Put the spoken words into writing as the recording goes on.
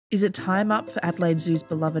Is it time up for Adelaide Zoo's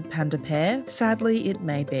beloved panda pair? Sadly, it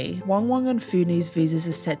may be. Wang and Funi's visas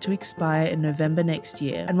are set to expire in November next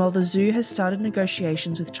year, and while the zoo has started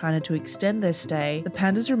negotiations with China to extend their stay, the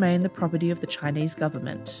pandas remain the property of the Chinese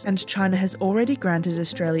government. And China has already granted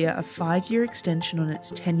Australia a 5-year extension on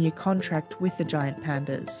its 10-year contract with the giant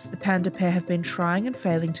pandas. The panda pair have been trying and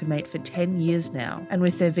failing to mate for 10 years now, and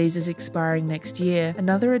with their visas expiring next year,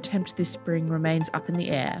 another attempt this spring remains up in the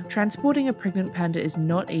air. Transporting a pregnant panda is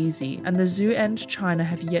not easy, and the zoo and China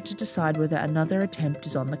have yet to decide whether another attempt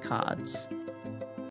is on the cards.